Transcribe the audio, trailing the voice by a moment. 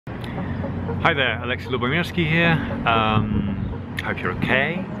Hi there, Alexei Lubomirski here. Hope you're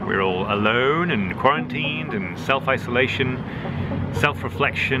okay. We're all alone and quarantined and self-isolation,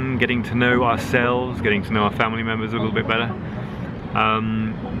 self-reflection, getting to know ourselves, getting to know our family members a little bit better.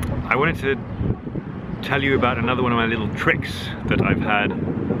 I wanted to tell you about another one of my little tricks that I've had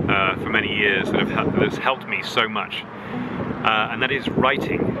for many years that's helped me so much, and that is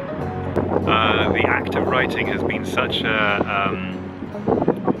writing. The act of writing has been such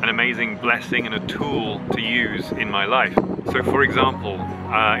an amazing blessing and a tool to use in my life. So for example,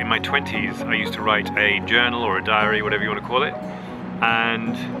 in my 20s I used to write a journal or a diary, whatever you want to call it,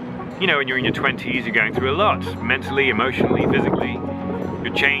 and you know, when you're in your 20s you're going through a lot, mentally, emotionally, physically.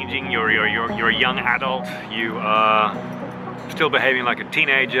 You're changing, you're a young adult, you are still behaving like a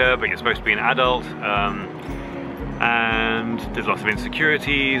teenager but you're supposed to be an adult, and there's lots of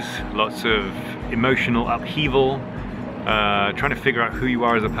insecurities, lots of emotional upheaval, trying to figure out who you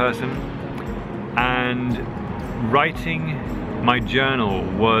are as a person. And writing my journal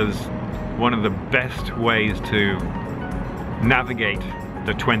was one of the best ways to navigate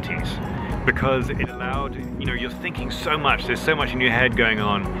the 20s, because it allowed, you know, you're thinking so much, there's so much in your head going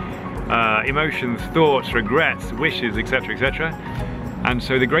on, emotions, thoughts, regrets, wishes, etc, etc. And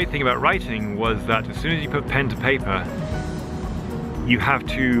so the great thing about writing was that as soon as you put pen to paper, you have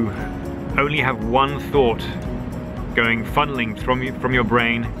to only have one thought going, funneling from your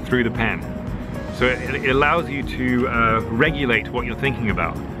brain through the pen. So it allows you to regulate what you're thinking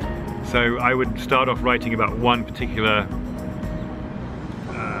about. So I would start off writing about one particular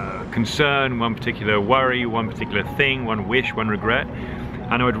concern, one particular worry, one particular thing, one wish, one regret,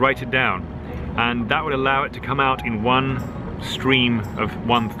 and I would write it down. And that would allow it to come out in one stream of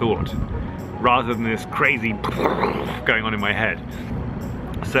one thought, rather than this crazy going on in my head.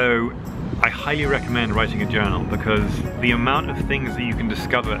 So I highly recommend writing a journal, because the amount of things that you can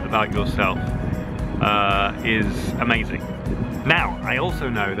discover about yourself is amazing. Now, I also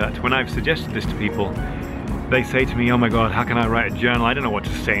know that when I've suggested this to people, they say to me, oh my god, how can I write a journal? I don't know what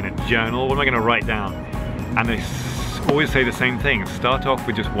to say in a journal, what am I going to write down? And they always say the same thing: start off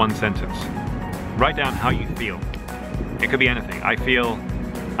with just one sentence. Write down how you feel. It could be anything. I feel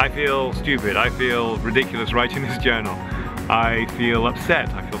stupid, I feel ridiculous writing this journal. I feel upset,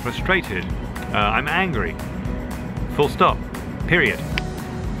 I feel frustrated, I'm angry, full stop, period.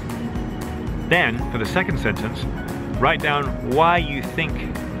 Then, for the second sentence, write down why you think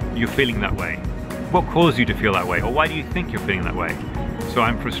you're feeling that way. What caused you to feel that way, or why do you think you're feeling that way? So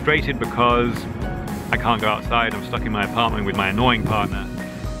I'm frustrated because I can't go outside, I'm stuck in my apartment with my annoying partner,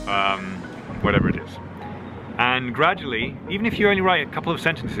 whatever it is. And gradually, even if you only write a couple of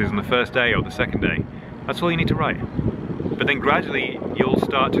sentences on the first day or the second day, that's all you need to write. But then gradually you'll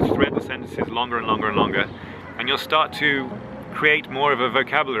start to thread the sentences longer and longer and longer, and you'll start to create more of a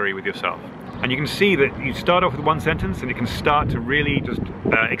vocabulary with yourself. And you can see that you start off with one sentence and it can start to really just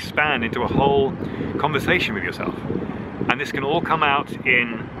expand into a whole conversation with yourself. And this can all come out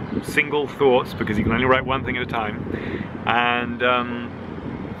in single thoughts, because you can only write one thing at a time, and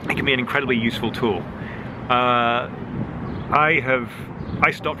it can be an incredibly useful tool.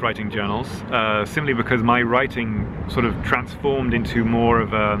 I stopped writing journals simply because my writing sort of transformed into more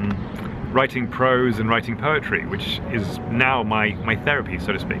of writing prose and writing poetry, which is now my therapy,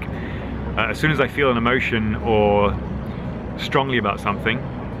 so to speak. As soon as I feel an emotion or strongly about something,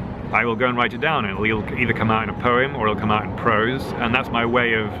 I will go and write it down. It'll either come out in a poem or it'll come out in prose, and that's my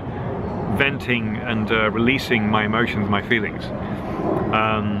way of venting and releasing my emotions, my feelings.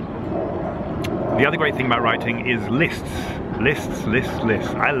 The other great thing about writing is lists. Lists.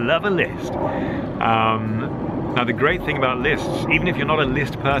 I love a list. Now the great thing about lists, even if you're not a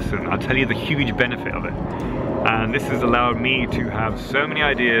list person, I'll tell you the huge benefit of it. And this has allowed me to have so many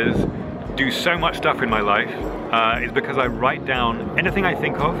ideas, do so much stuff in my life, is because I write down anything I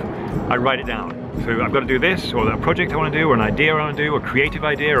think of, I write it down. So I've got to do this, or a project I want to do, or an idea I want to do, or a creative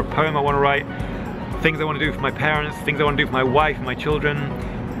idea, or a poem I want to write, things I want to do for my parents, things I want to do for my wife and my children,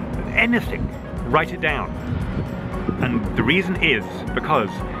 anything, write it down. And the reason is because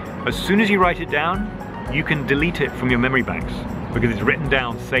as soon as you write it down, you can delete it from your memory banks, because it's written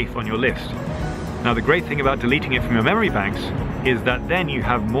down safe on your list. Now the great thing about deleting it from your memory banks is that then you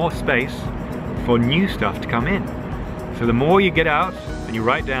have more space for new stuff to come in. So the more you get out and you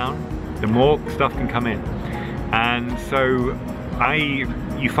write down, the more stuff can come in. And so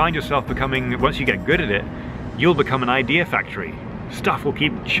you find yourself becoming, once you get good at it, you'll become an idea factory. Stuff will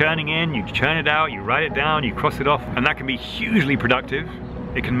keep churning in, you churn it out, you write it down, you cross it off, and that can be hugely productive.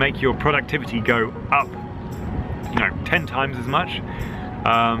 It can make your productivity go up, 10 times as much.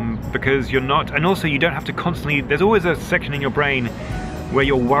 because you're not, and also you don't have to constantly, there's always a section in your brain where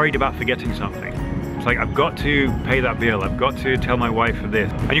you're worried about forgetting something. It's like, I've got to pay that bill, I've got to tell my wife of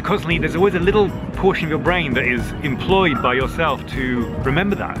this. And you're constantly, there's always a little portion of your brain that is employed by yourself to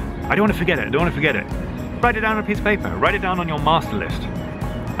remember that. I don't want to forget it, I don't want to forget it. Write it down on a piece of paper, write it down on your master list.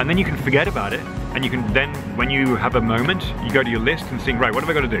 And then you can forget about it, and you can then, when you have a moment, you go to your list and think, right, what have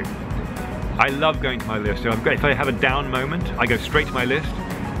I got to do? I love going to my list. So if I have a down moment, I go straight to my list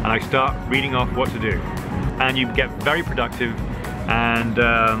and I start reading off what to do. And you get very productive, and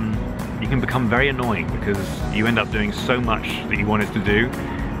you can become very annoying because you end up doing so much that you wanted to do,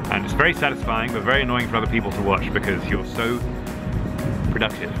 and it's very satisfying but very annoying for other people to watch because you're so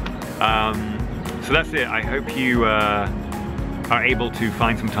productive. So that's it. I hope you are able to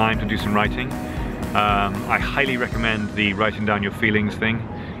find some time to do some writing. I highly recommend the writing down your feelings thing.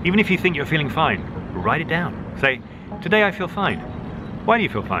 Even if you think you're feeling fine, write it down. Say, today I feel fine. Why do you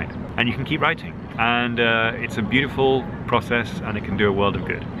feel fine? And you can keep writing. And it's a beautiful process, and it can do a world of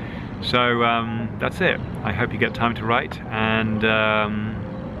good. So that's it. I hope you get time to write, and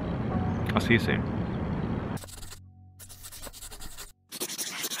I'll see you soon.